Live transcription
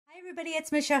everybody,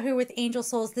 it's Michelle here with Angel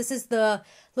Souls. This is the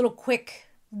little quick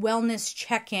wellness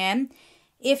check-in.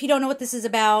 If you don't know what this is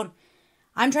about,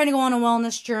 I'm trying to go on a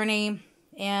wellness journey,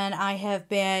 and I have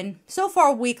been, so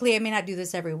far weekly, I may not do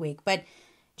this every week, but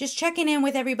just checking in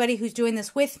with everybody who's doing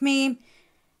this with me.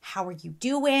 How are you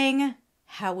doing?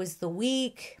 How was the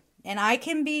week? And I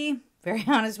can be very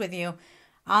honest with you,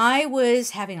 I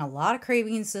was having a lot of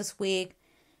cravings this week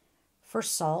for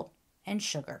salt and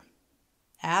sugar.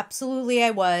 Absolutely, I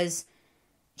was.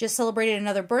 Just celebrated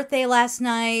another birthday last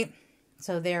night.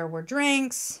 So there were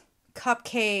drinks,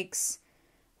 cupcakes.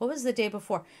 What was the day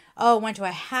before? Oh, went to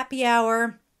a happy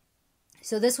hour.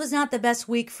 So this was not the best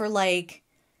week for, like,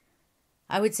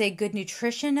 I would say good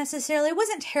nutrition necessarily. It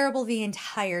wasn't terrible the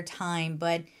entire time,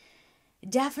 but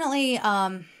definitely,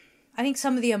 I think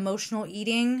some of the emotional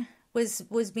eating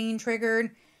was being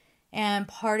triggered. And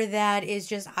part of that is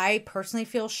just, I personally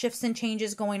feel shifts and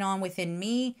changes going on within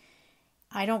me.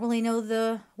 I don't really know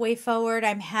the way forward.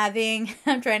 I'm trying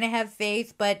to have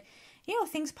faith, but,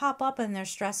 things pop up and they're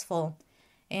stressful.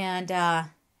 And,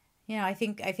 I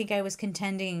think I was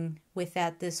contending with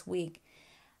that this week.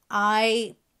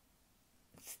 I'm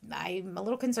a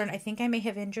little concerned. I think I may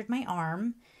have injured my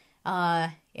arm,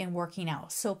 in working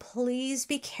out. So please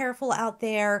be careful out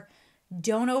there.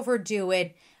 Don't overdo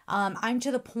it. I'm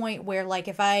to the point where, like,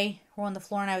 if I were on the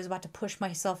floor and I was about to push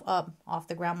myself up off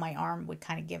the ground, my arm would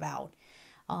kind of give out.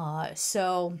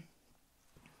 So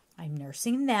I'm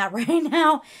nursing that right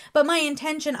now. But my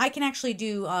intention, I can actually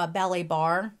do ballet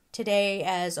bar today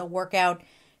as a workout.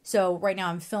 So right now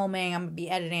I'm filming. I'm going to be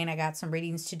editing. I got some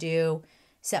readings to do.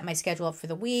 Set my schedule up for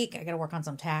the week. I got to work on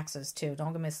some taxes too.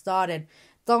 Don't get me started.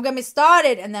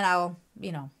 And then I'll,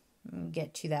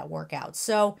 get to that workout.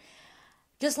 So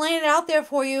just laying it out there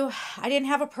for you. I didn't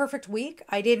have a perfect week.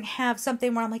 I didn't have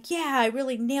something where I'm like, yeah, I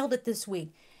really nailed it this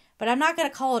week. But I'm not going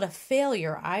to call it a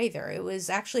failure either. It was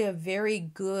actually a very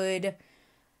good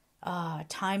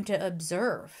time to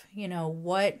observe,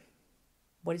 what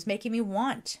is making me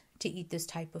want to eat this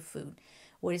type of food?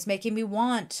 What is making me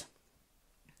want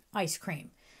ice cream,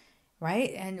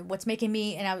 right? And what's making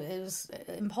me, and it was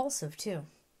impulsive too.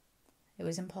 It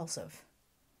was impulsive.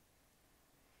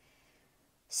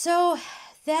 So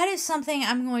that is something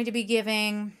I'm going to be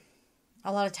giving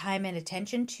a lot of time and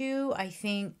attention to. I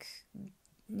think,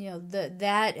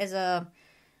 that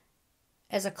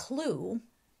as a clue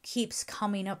keeps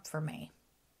coming up for me.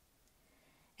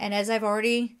 And as I've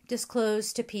already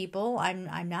disclosed to people, I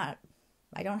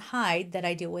don't hide that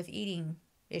I deal with eating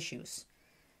issues,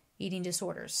 eating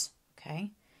disorders,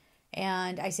 okay?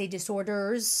 And I say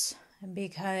disorders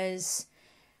because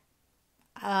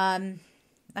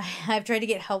I've tried to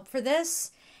get help for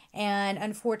this, and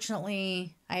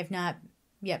unfortunately, I have not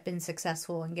yet been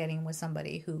successful in getting with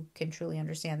somebody who can truly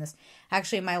understand this.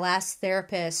 Actually, my last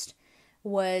therapist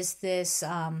was this,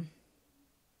 I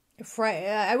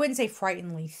wouldn't say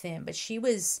frighteningly thin, but she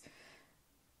was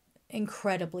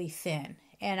incredibly thin,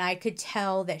 and I could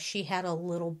tell that she had a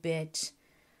little bit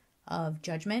of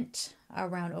judgment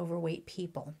around overweight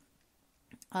people.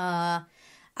 I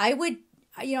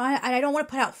don't want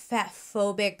to put out fat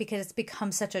phobic because it's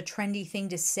become such a trendy thing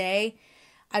to say.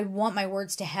 I want my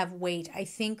words to have weight. I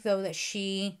think, though, that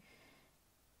she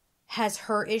has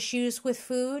her issues with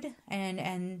food,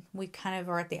 and we kind of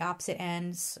are at the opposite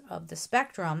ends of the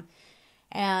spectrum.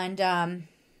 And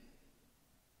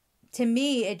to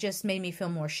me, it just made me feel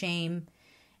more shame,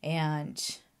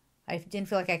 and I didn't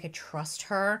feel like I could trust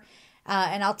her.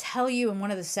 And I'll tell you, in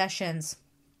one of the sessions,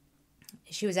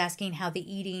 she was asking how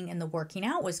the eating and the working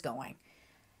out was going.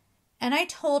 And I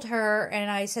told her, and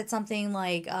I said something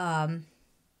like,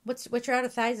 what's your outer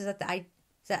thighs? Is that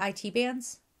IT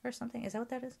bands or something? Is that what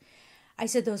that is? I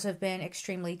said, those have been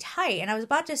extremely tight. And I was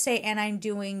about to say, and I'm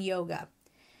doing yoga.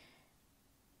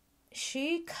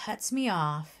 She cuts me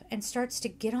off and starts to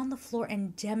get on the floor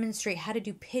and demonstrate how to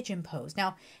do pigeon pose.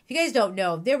 Now, if you guys don't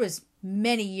know, there was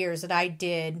many years that I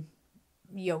did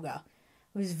yoga.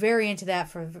 I was very into that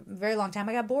for a very long time.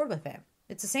 I got bored with it.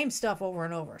 It's the same stuff over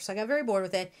and over. So I got very bored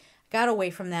with it. Got away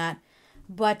from that.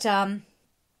 But, and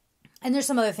there's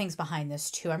some other things behind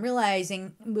this too. I'm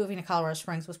realizing moving to Colorado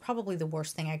Springs was probably the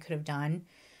worst thing I could have done.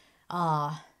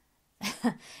 And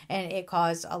it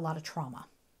caused a lot of trauma.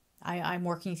 I'm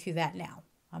working through that now.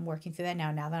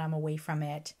 Now that I'm away from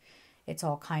it. It's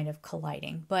all kind of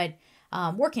colliding. But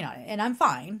working on it, and I'm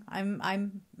fine.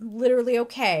 I'm literally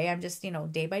okay. I'm just,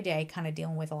 day by day kind of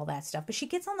dealing with all that stuff. But she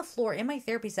gets on the floor in my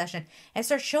therapy session and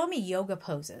starts showing me yoga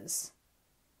poses.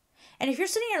 And if you're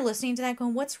sitting here listening to that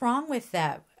going, what's wrong with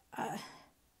that?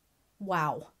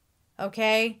 Wow.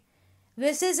 Okay?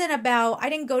 This isn't about, I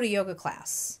didn't go to yoga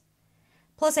class.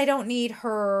 Plus, I don't need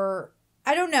her.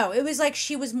 I don't know. It was like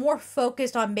she was more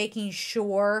focused on making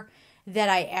sure that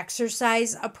I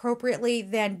exercise appropriately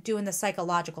than doing the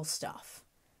psychological stuff.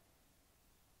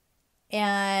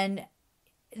 And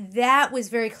that was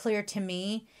very clear to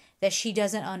me that she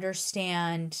doesn't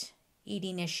understand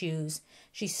eating issues.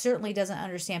 She certainly doesn't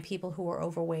understand people who are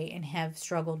overweight and have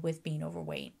struggled with being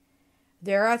overweight.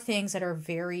 There are things that are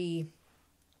very,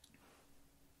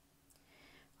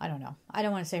 I don't know. I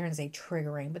don't want to say her and say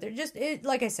triggering, but they're just,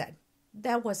 like I said,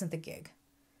 that wasn't the gig.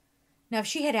 Now, if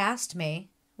she had asked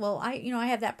me, well, I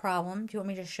have that problem. Do you want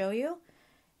me to show you?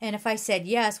 And if I said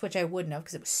yes, which I wouldn't have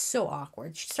because it was so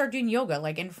awkward, she started doing yoga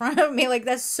like in front of me. Like,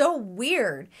 that's so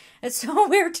weird. It's so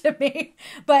weird to me.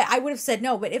 But I would have said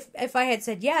no. But if I had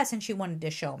said yes and she wanted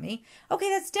to show me, okay,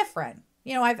 that's different.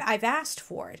 I've asked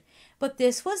for it. But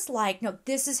this was like, no,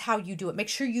 this is how you do it. Make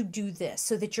sure you do this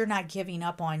so that you're not giving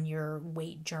up on your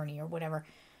weight journey or whatever.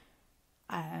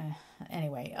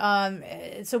 Anyway,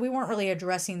 so we weren't really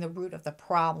addressing the root of the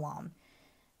problem.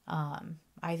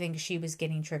 I think she was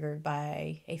getting triggered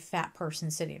by a fat person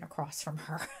sitting across from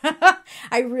her.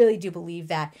 I really do believe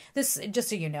that. This, just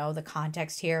so you know, the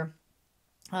context here.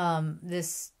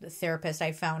 This therapist,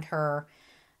 I found her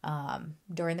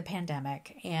during the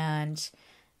pandemic, and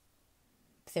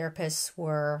therapists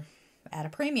were at a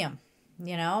premium,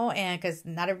 and because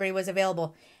not everybody was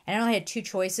available. And I only had 2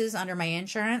 choices under my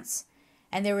insurance.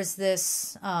 And there was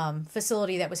this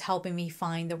facility that was helping me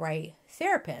find the right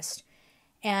therapist.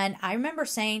 And I remember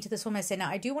saying to this woman, I said, now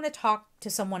I do want to talk to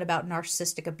someone about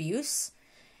narcissistic abuse.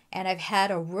 And I've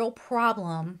had a real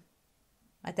problem.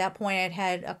 At that point, I'd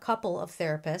had a couple of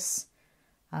therapists.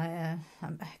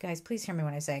 Guys, please hear me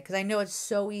when I say it, because I know it's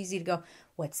so easy to go,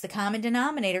 what's the common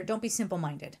denominator? Don't be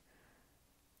simple-minded.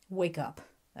 Wake up,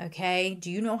 okay?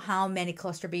 Do you know how many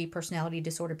cluster B personality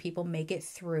disorder people make it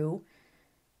through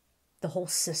the whole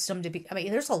system to be,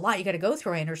 there's a lot you got to go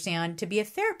through, I understand, to be a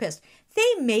therapist.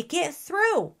 They make it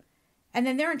through. And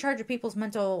then they're in charge of people's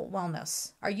mental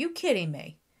wellness. Are you kidding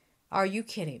me? Are you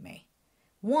kidding me?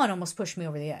 One almost pushed me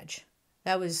over the edge.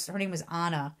 Her name was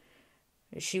Anna.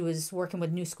 She was working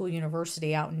with New School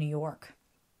University out in New York.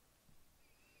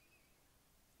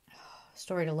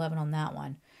 Story to 11 on that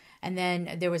one. And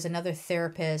then there was another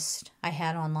therapist I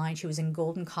had online. She was in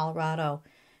Golden, Colorado.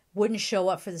 Wouldn't show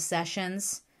up for the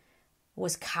sessions.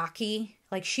 Was cocky.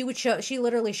 Like she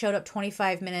literally showed up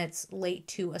 25 minutes late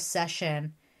to a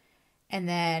session, and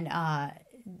then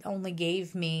only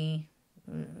gave me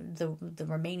the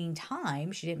remaining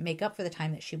time. She didn't make up for the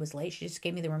time that she was late. She just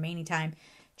gave me the remaining time,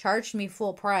 charged me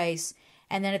full price,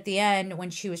 and then at the end, when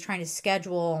she was trying to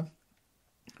schedule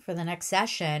for the next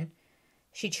session,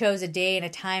 she chose a day and a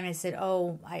time, and I said,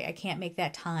 oh, I can't make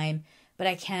that time, but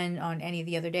I can on any of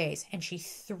the other days. And she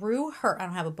threw her, I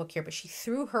don't have a book here, but she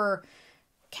threw her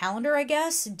calendar, I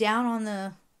guess, down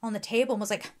on the table and was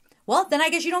like, well, then I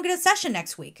guess you don't get a session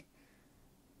next week.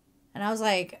 And I was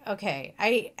like, okay,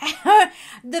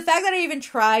 the fact that I even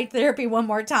tried therapy one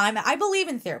more time, I believe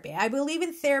in therapy. I believe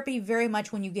in therapy very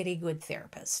much when you get a good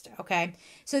therapist. Okay.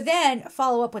 So then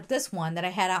follow up with this one that I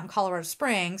had out in Colorado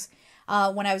Springs,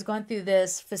 when I was going through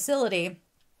this facility.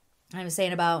 I was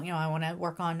saying about, I want to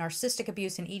work on narcissistic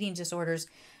abuse and eating disorders.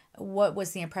 What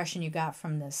was the impression you got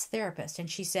from this therapist? And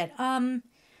she said,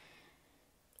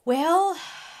 well,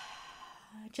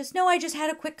 just know I just had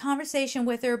a quick conversation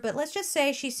with her, but let's just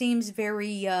say she seems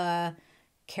very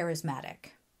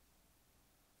charismatic.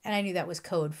 And I knew that was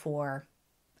code for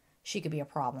she could be a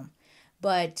problem.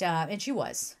 But, and she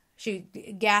was. She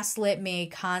gaslit me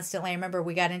constantly. I remember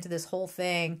we got into this whole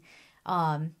thing.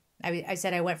 I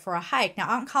said I went for a hike. Now,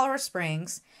 out in Colorado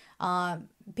Springs,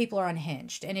 people are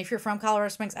unhinged. And if you're from Colorado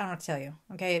Springs, I don't know what to tell you.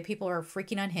 Okay, people are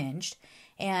freaking unhinged.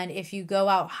 And if you go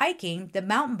out hiking, the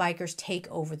mountain bikers take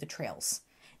over the trails.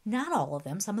 Not all of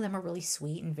them. Some of them are really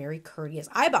sweet and very courteous.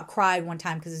 I about cried one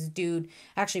time because this dude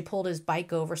actually pulled his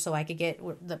bike over so I could get,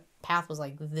 the path was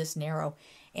like this narrow.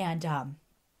 And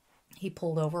he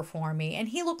pulled over for me. And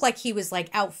he looked like he was like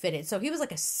outfitted. So he was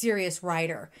like a serious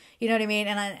rider. You know what I mean?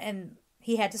 And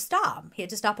he had to stop. He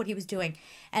had to stop what he was doing.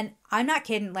 And I'm not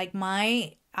kidding. Like,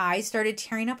 my eyes started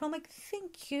tearing up. And I'm like,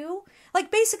 thank you.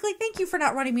 Like, basically, thank you for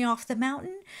not running me off the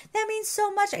mountain. That means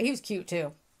so much. He was cute,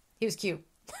 too. He was cute.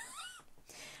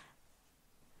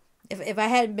 If I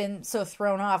hadn't been so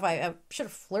thrown off, I should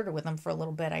have flirted with him for a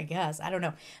little bit, I guess. I don't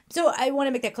know. So I want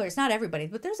to make that clear. It's not everybody,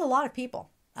 but there's a lot of people,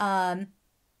 mountain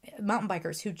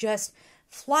bikers, who just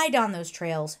fly down those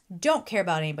trails, don't care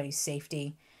about anybody's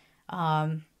safety,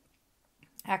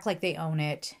 act like they own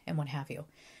it, and what have you.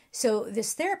 So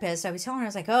this therapist, I was telling her, I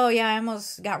was like, oh yeah, I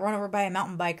almost got run over by a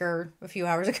mountain biker a few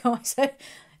hours ago. I said,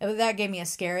 that gave me a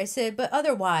scare. I said, but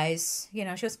otherwise, she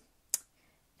goes,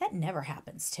 that never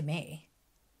happens to me.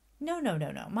 No.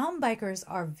 Mountain bikers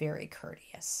are very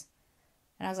courteous.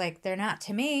 And I was like, they're not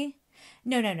to me.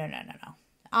 No.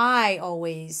 I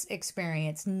always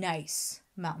experience nice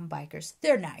mountain bikers.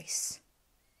 They're nice.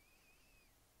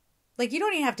 Like, you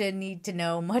don't even have to need to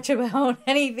know much about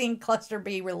anything cluster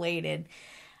B related.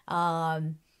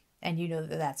 And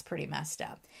that's pretty messed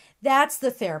up. That's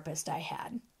the therapist I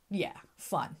had. Yeah.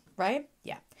 Fun, right?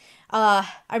 Yeah. I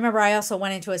remember I also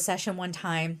went into a session one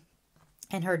time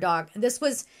and her dog,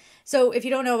 so if you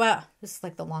don't know about, this is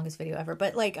like the longest video ever,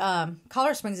 but like,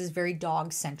 Colorado Springs is very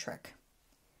dog centric.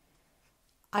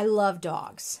 I love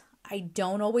dogs. I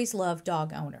don't always love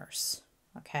dog owners.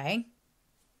 Okay.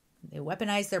 They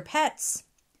weaponize their pets.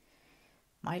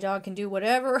 My dog can do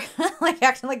whatever, like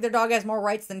acting like their dog has more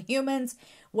rights than humans,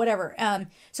 whatever.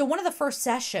 So one of the first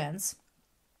sessions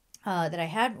that I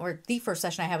had, or the first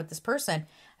session I had with this person,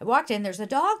 I walked in, there's a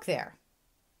dog there.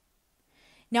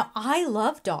 Now, I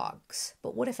love dogs,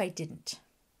 but what if I didn't?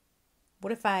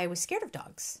 What if I was scared of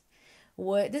dogs?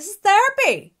 This is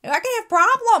therapy. I can have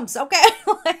problems, okay?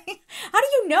 Like, how do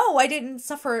you know I didn't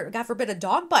suffer, God forbid, a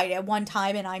dog bite at one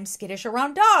time and I'm skittish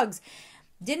around dogs?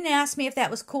 Didn't ask me if that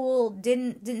was cool.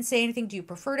 Didn't say anything. Do you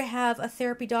prefer to have a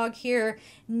therapy dog here?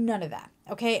 None of that,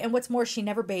 okay? And what's more, she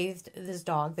never bathed this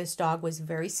dog. This dog was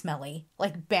very smelly,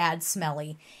 like bad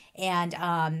smelly.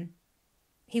 And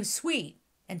he was sweet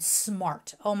and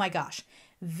smart. Oh my gosh.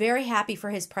 Very happy for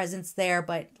his presence there,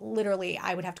 but literally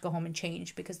I would have to go home and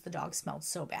change because the dog smelled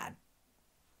so bad.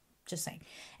 Just saying.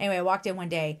 Anyway, I walked in one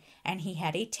day and he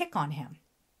had a tick on him.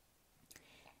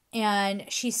 And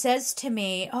she says to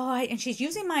me, and she's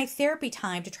using my therapy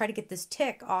time to try to get this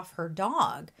tick off her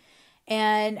dog.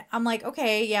 And I'm like,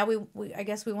 okay, yeah, I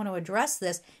guess we want to address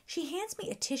this. She hands me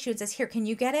a tissue and says, here, can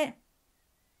you get it?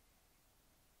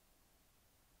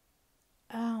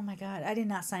 Oh my God, I did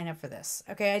not sign up for this.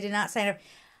 Okay, I did not sign up.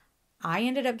 I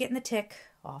ended up getting the tick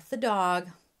off the dog.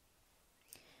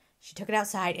 She took it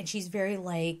outside and she's very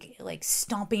like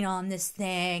stomping on this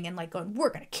thing and like going, we're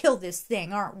going to kill this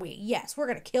thing, aren't we? Yes, we're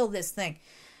going to kill this thing.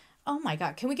 Oh my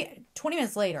God, 20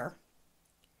 minutes later,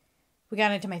 we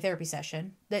got into my therapy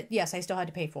session that, yes, I still had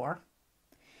to pay for.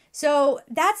 So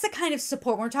that's the kind of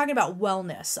support, when we're talking about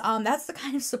wellness, that's the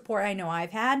kind of support I know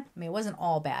I've had. I mean, it wasn't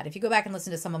all bad. If you go back and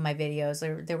listen to some of my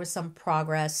videos, there was some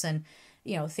progress and,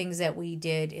 things that we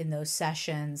did in those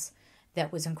sessions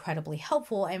that was incredibly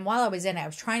helpful. And while I was in it, I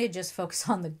was trying to just focus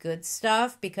on the good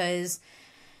stuff because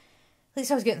at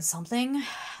least I was getting something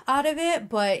out of it.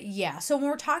 But yeah, so when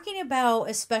we're talking about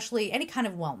especially any kind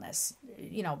of wellness,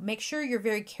 make sure you're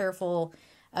very careful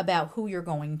about who you're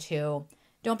going to.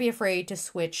 Don't be afraid to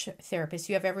switch therapists.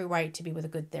 You have every right to be with a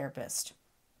good therapist.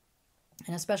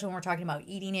 And especially when we're talking about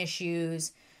eating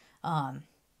issues,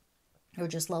 or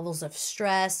just levels of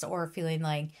stress, or feeling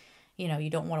like, you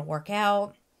don't want to work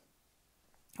out,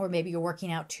 or maybe you're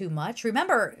working out too much.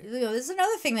 Remember, this is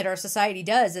another thing that our society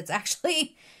does. It's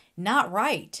actually not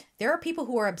right. There are people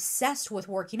who are obsessed with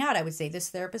working out. I would say this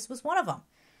therapist was one of them.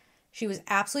 She was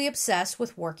absolutely obsessed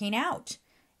with working out.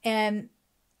 And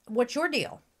what's your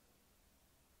deal?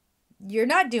 You're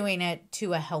not doing it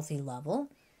to a healthy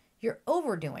level. You're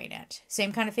overdoing it.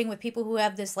 Same kind of thing with people who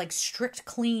have this like strict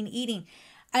clean eating.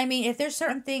 I mean, if there's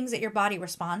certain things that your body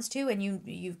responds to and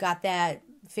you've got that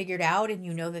figured out and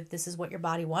you know that this is what your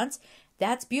body wants,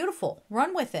 that's beautiful.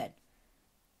 Run with it.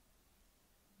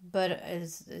 But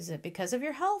is it because of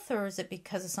your health or is it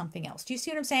because of something else? Do you see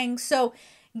what I'm saying? So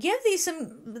give these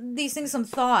things some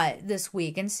thought this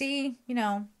week and see,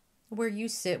 where you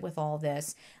sit with all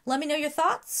this. Let me know your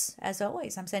thoughts. As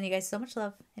always, I'm sending you guys so much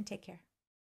love and take care.